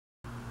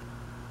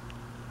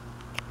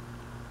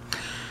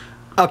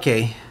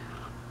Okay,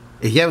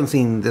 if you haven't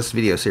seen this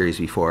video series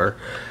before,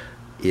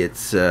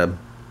 it's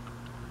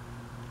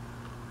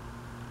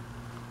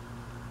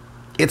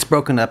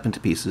broken up into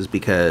pieces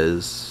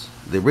because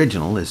the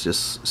original is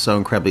just so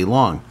incredibly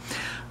long.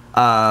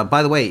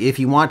 By the way, if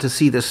you want to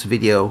see this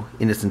video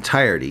in its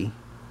entirety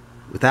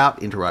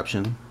without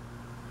interruption,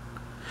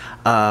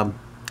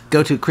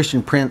 go to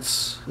Christian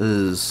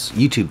Prince's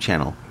YouTube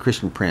channel,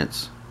 Christian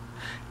Prince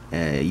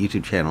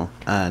YouTube channel,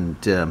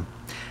 and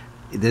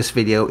this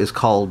video is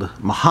called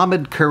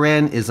Muhammad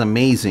Quran is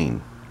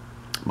Amazing.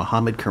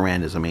 Muhammad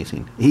Quran is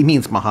Amazing. He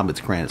means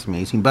Muhammad's Quran is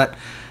amazing, but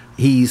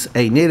he's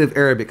a native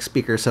Arabic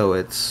speaker, so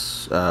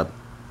it's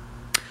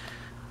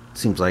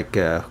seems like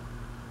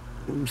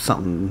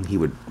something he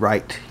would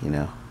write, you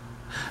know.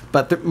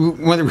 But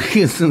one of the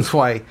reasons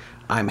why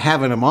I'm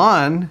having him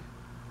on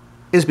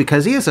is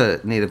because he is a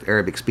native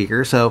Arabic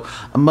speaker, so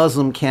a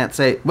Muslim can't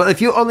say, well,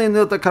 if you only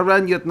knew the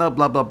Quran, you'd know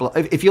blah, blah, blah.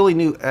 If you only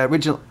knew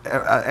original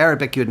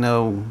Arabic, you'd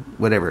know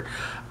whatever.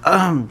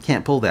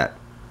 Can't pull that,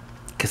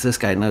 because this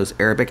guy knows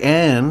Arabic,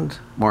 and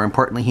more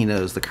importantly, he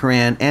knows the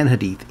Quran and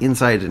Hadith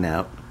inside and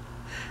out.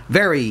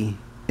 Very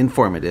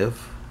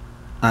informative.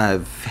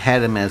 I've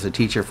had him as a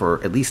teacher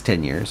for at least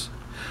 10 years.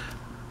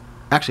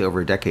 Actually,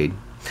 over a decade.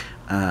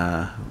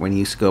 When he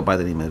used to go by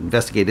the name of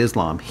Investigate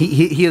Islam.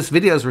 His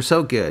videos were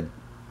so good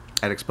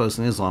at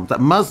exposing Islam that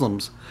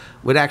Muslims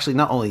would actually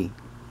not only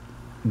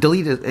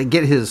delete it,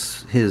 get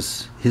his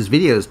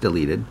videos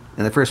deleted,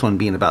 and the first one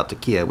being about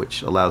taqiyya,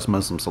 which allows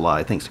Muslims to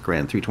lie, thanks to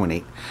Quran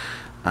 328,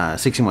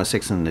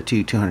 1616, and the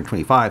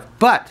 225,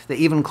 but they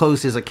even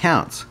closed his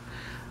accounts.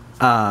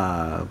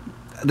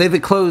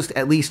 They've closed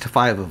at least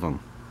 5 of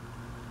them.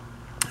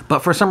 But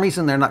for some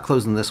reason, they're not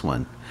closing this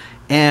one.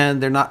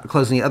 And they're not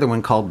closing the other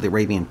one called The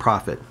Arabian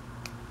Prophet.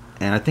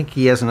 And I think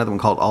he has another one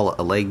called All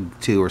a Leg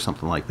 2 or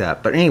something like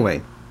that. But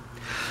anyway,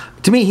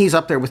 to me, he's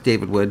up there with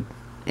David Wood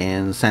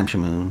and Sam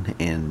Shamoon.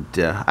 And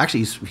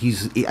actually,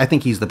 I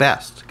think he's the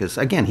best. Because,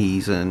 again,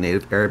 he's a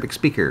native Arabic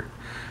speaker.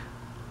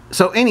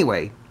 So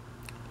anyway,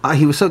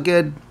 he was so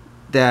good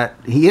that,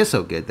 he is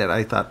so good that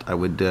I thought I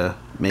would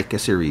make a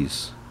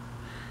series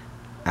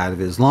out of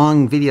his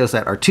long videos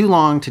that are too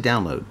long to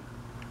download.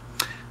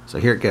 So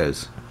here it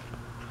goes.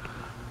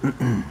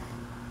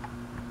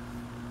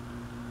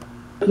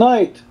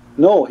 Night.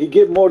 No, he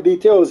gave more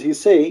details. He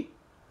say,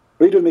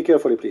 read with me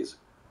carefully, please.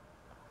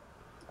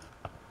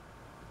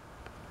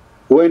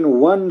 When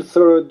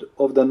 1/3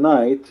 of the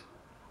night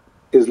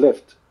is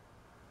left,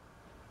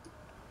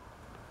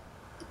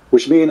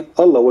 which means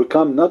Allah will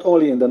come not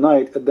only in the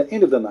night, at the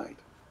end of the night.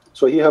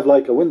 So he have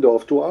like a window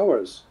of 2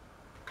 hours.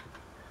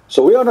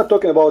 So we are not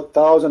talking about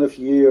thousands of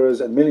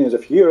years and millions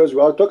of years.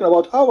 We are talking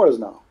about hours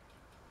now.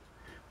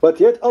 But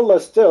yet Allah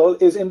still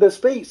is in the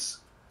space.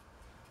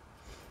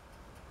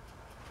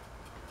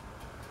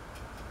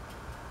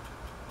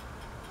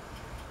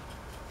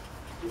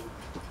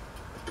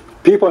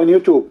 People on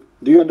YouTube,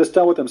 do you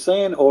understand what I'm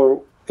saying,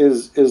 or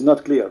is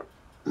not clear?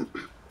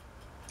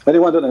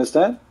 Anyone don't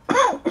understand?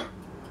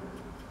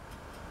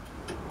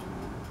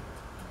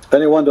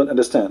 Anyone don't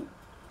understand?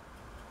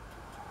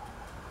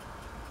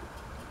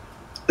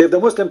 If the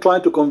Muslim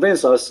trying to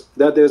convince us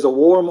that there's a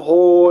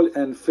wormhole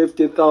and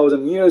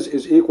 50,000 years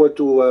is equal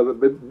to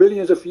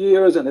billions of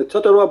years and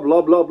etc.,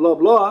 blah blah blah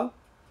blah,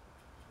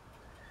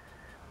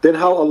 then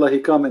how Allah he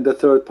come in the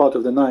 3rd part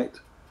of the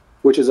night,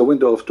 which is a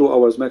window of 2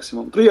 hours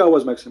maximum, 3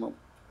 hours maximum?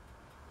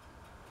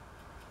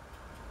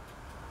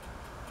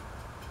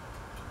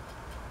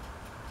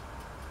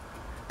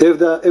 If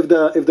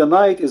the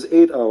night is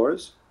 8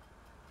 hours,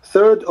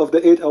 1/3 of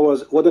the 8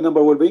 hours, what the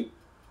number will be?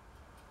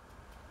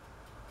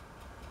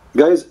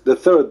 Guys, the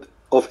 1/3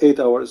 of 8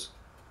 hours,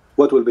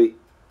 what will be?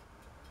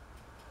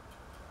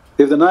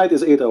 If the night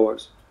is 8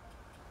 hours,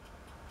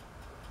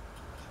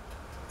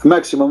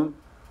 maximum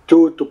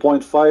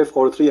 2.5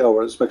 or 3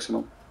 hours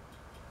maximum.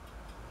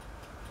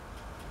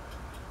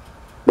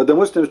 But the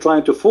Muslims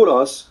trying to fool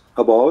us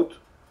about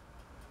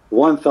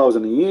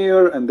 1,000 a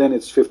year, and then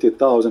it's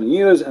 50,000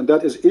 years, and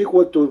that is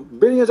equal to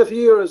billions of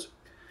years.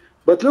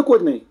 But look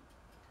with me,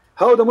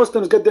 how the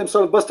Muslims get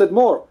themselves busted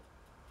more.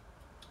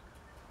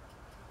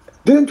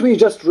 Didn't we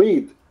just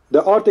read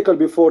the article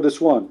before this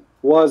one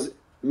was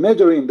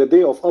measuring the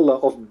day of Allah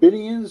of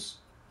billions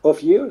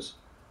of years?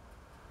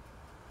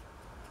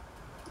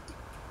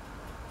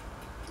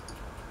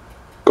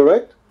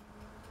 Correct?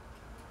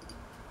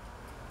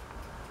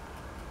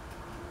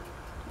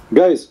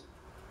 Guys,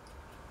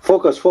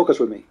 focus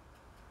with me.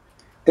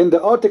 In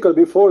the article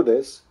before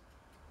this,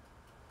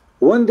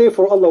 one day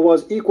for Allah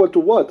was equal to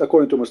what,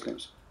 according to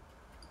Muslims?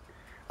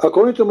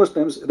 According to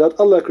Muslims, that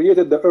Allah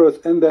created the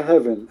earth and the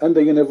heaven and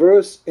the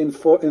universe in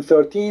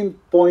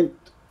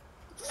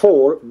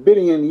 13.4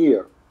 billion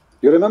years.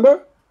 You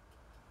remember?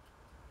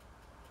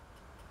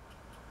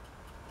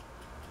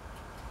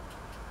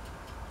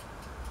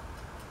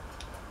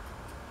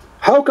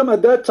 How come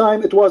at that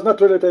time it was not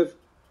relative?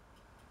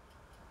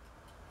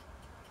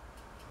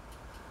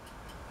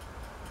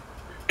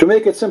 To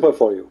make it simple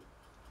for you,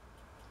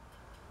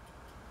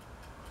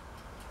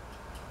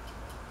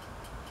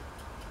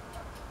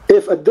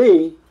 if a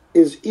day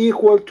is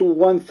equal to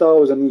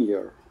 1,000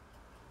 years,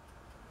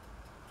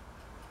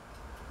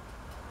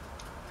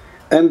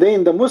 and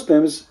then the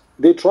Muslims,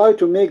 they try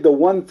to make the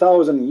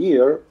 1,000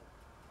 year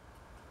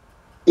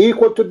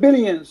equal to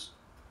billions.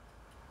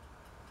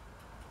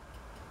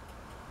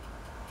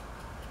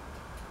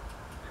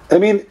 I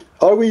mean,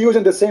 are we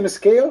using the same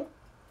scale?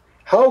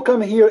 How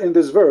come here in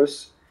this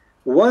verse,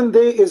 one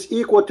day is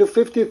equal to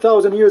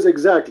 50,000 years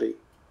exactly,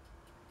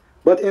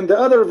 but in the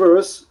other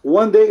verse,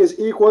 one day is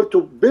equal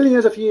to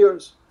billions of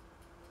years?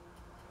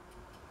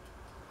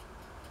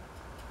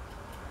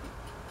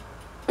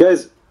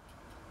 Guys,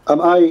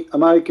 am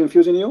I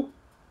confusing you?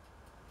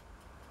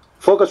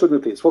 Focus with me,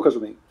 please. Focus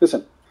with me.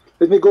 Listen,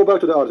 let me go back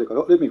to the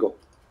article. Let me go.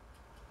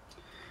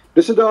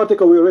 This is the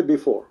article we read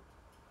before.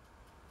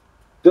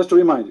 Just to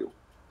remind you.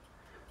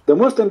 The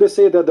Muslims, they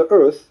say that the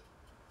earth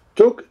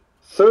took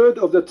third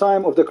of the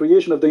time of the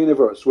creation of the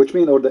universe, which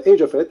means, or the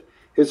age of it,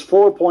 is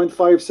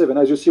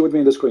 4.57, as you see with me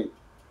in the screen.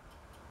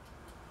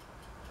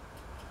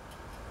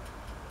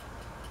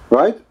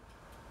 Right?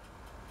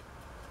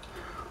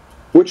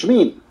 Which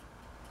means,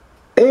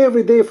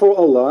 every day for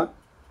Allah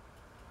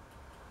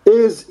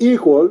is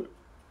equal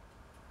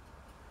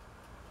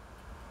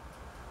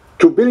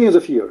to billions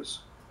of years.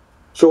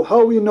 So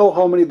how we know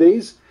how many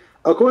days?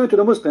 According to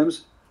the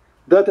Muslims,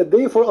 that a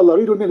day for Allah,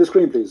 read with me on the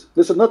screen please,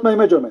 this is not my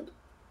measurement,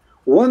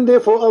 one day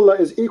for Allah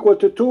is equal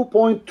to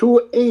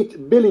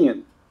 2.28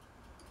 billion.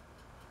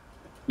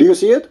 Do you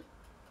see it?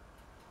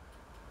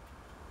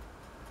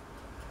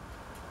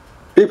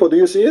 People, do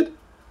you see it?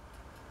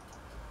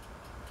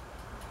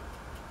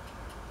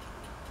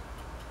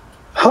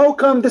 How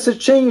come this is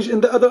changed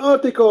in the other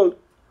article?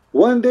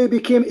 One day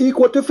became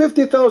equal to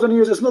 50,000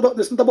 years. It's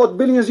not about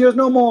billions years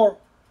no more.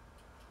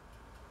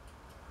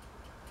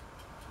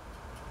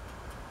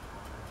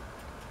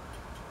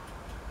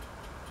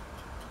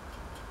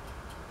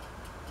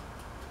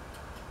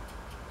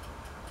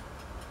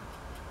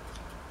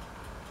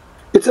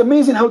 It's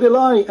amazing how they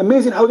lie,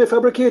 amazing how they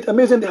fabricate,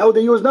 amazing how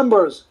they use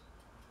numbers.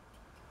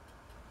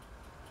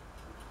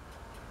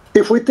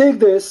 If we take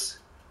this,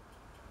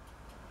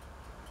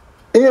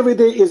 every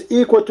day is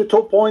equal to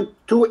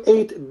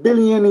 2.28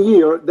 billion a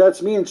year. That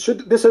means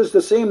this is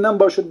the same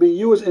number should be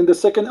used in the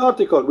second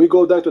article. We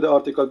go back to the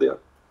article there.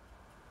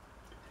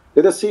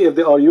 Let us see if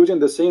they are using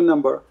the same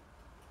number.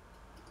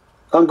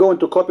 I'm going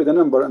to copy the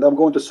number and I'm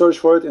going to search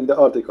for it in the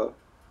article.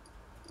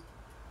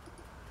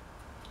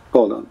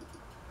 Hold on.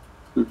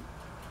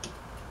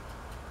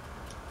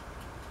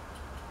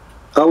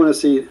 I want to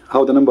see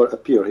how the number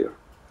appear here.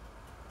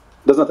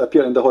 Does not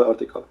appear in the whole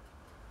article.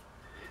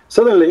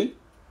 Suddenly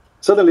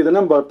the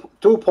number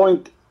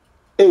 2.8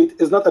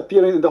 is not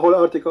appearing in the whole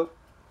article.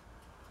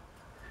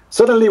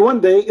 Suddenly one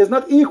day is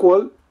not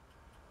equal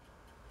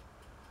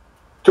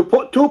to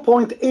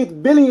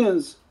 2.8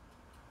 billions.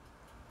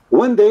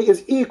 One day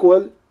is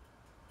equal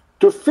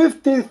to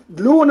 50th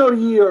lunar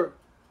year.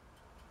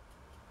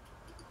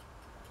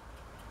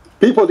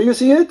 People, do you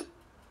see it?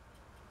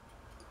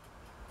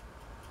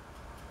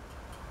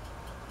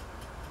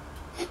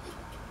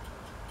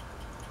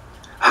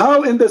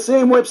 How in the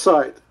same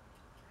website,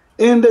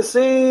 in the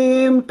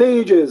same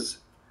pages,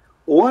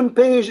 one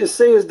page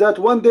says that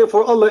one day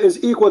for Allah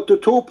is equal to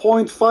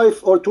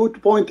 2.5 or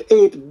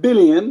 2.8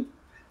 billion,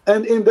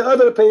 and in the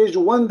other page,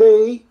 one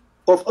day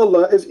of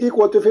Allah is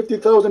equal to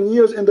 50,000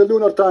 years in the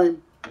lunar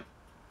time.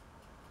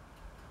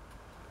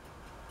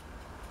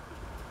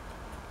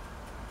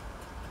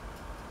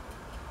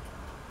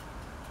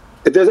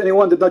 If there's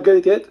anyone did not get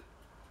it yet?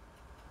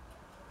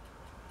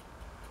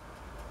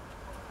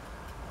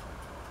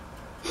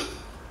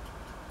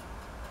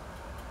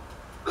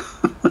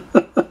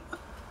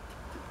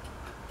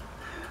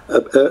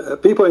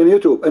 People in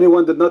YouTube,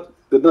 anyone did not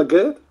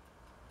get it?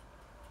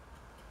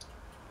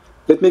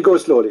 Let me go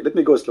slowly.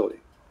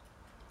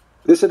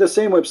 This is the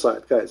same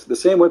website, guys. The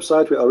same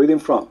website we are reading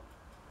from.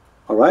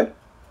 All right?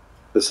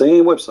 The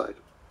same website.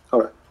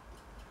 All right.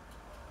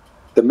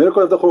 The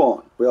miracle of the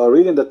Quran. We are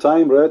reading the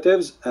time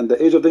relatives and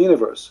the age of the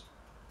universe.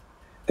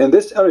 In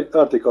this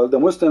article, the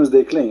Muslims,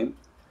 they claim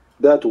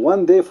that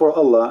one day for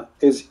Allah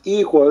is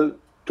equal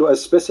to a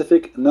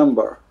specific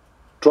number,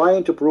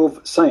 trying to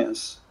prove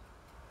science.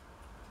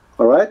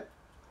 All right?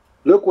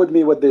 Look with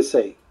me what they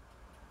say.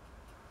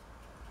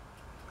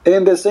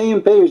 In the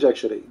same page,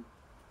 actually.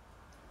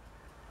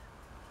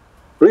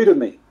 Read with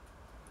me.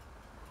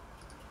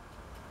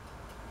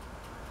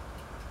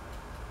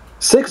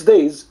 6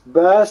 days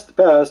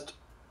passed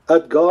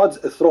at God's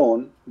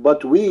throne,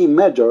 but we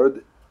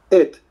measured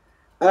it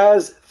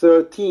as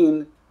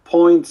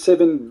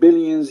 13.7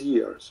 billion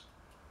years.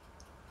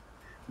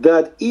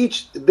 That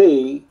each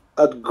day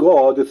at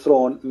God's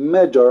throne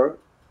measure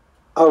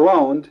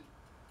around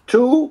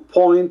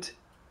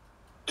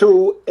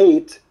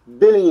 2.28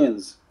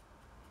 billions.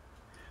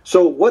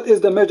 So what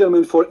is the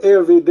measurement for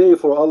every day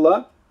for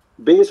Allah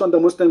based on the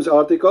Muslims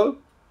article?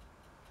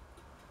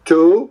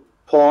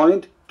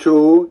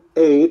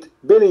 2.28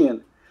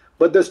 billion.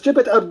 But the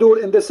stupid Abdul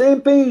in the same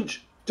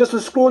page, just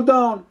to scroll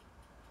down,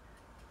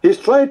 he's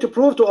trying to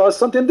prove to us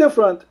something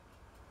different.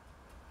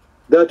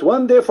 that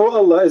one day for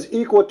Allah is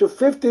equal to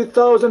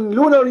 50,000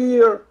 lunar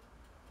year.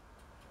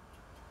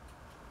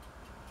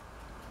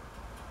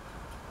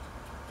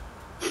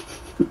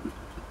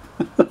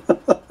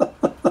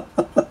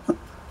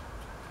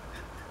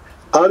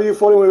 Are you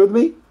following with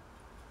me?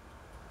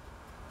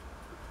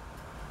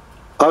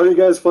 Are you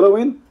guys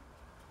following?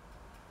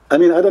 I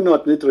mean, I don't know,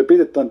 I need to repeat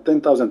it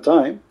 10,000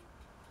 times.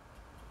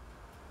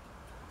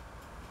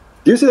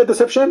 Do you see the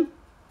deception?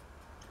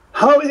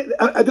 How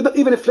I did not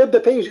even flip the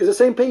page. It's the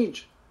same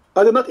page.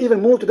 I did not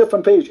even move to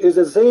different page. It's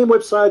the same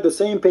website, the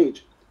same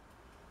page.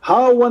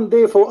 How one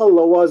day for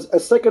Allah was a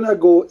second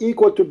ago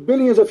equal to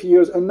billions of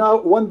years, and now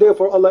one day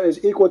for Allah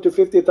is equal to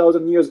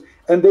 50,000 years,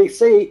 and they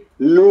say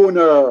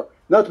lunar,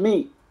 not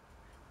me.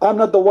 I'm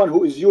not the one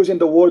who is using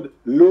the word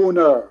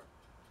lunar.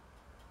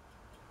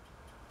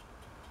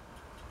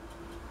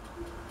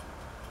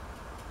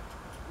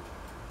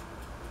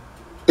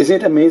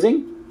 Isn't it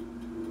amazing?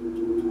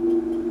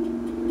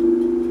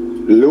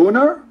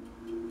 Lunar?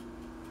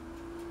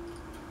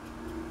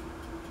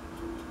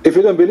 If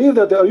you don't believe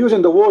that they are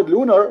using the word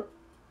lunar,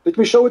 let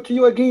me show it to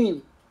you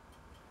again.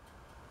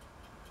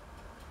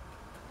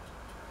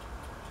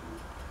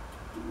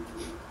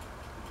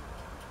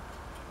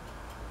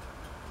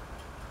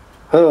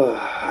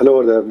 Oh,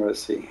 Lord have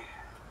mercy.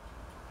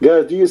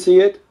 Guys, do you see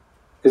it?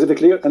 Is it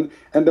clear?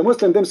 And the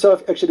Muslims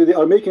themselves, actually, they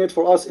are making it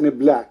for us in a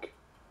black.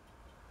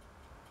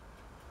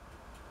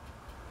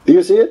 Do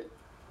you see it?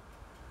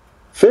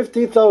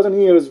 50,000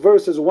 years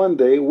versus one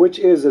day, which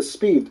is a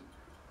speed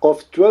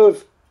of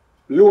 12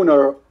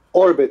 lunar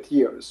orbit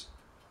years.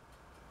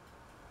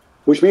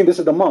 Which means this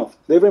is the month.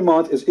 Every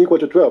month is equal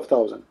to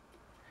 12,000.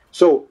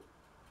 So,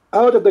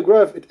 out of the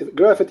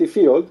gravity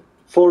field,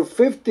 for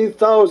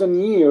 50,000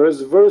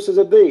 years versus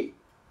a day,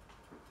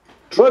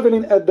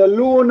 traveling at the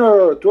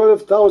lunar,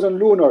 12,000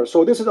 lunar.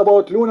 So this is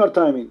about lunar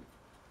timing.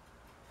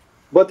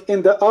 But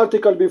in the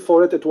article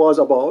before it, it was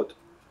about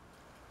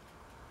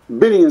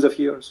billions of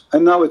years.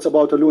 And now it's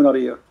about a lunar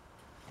year.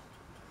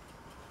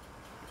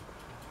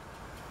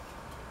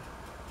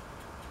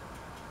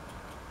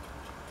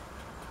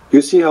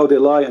 You see how they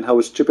lie and how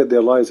stupid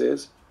their lies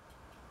is?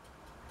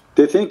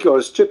 They think you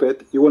are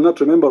stupid, you will not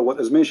remember what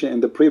is mentioned in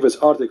the previous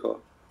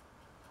article.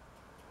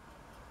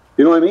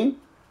 You know what I mean?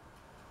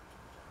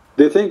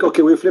 They think,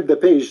 okay, we flip the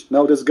page,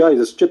 now this guy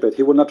is stupid,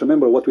 he will not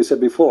remember what we said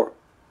before.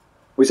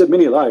 We said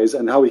many lies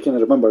and how he can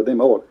remember them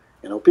all.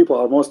 You know, people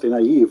are mostly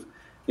naive.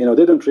 You know,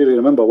 they don't really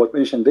remember what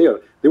mentioned there.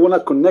 They will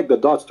not connect the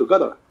dots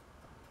together.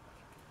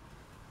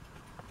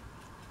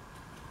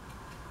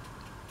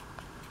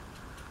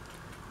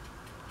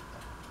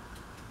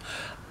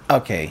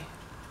 Okay.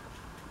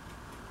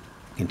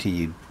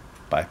 Continued.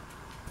 Bye.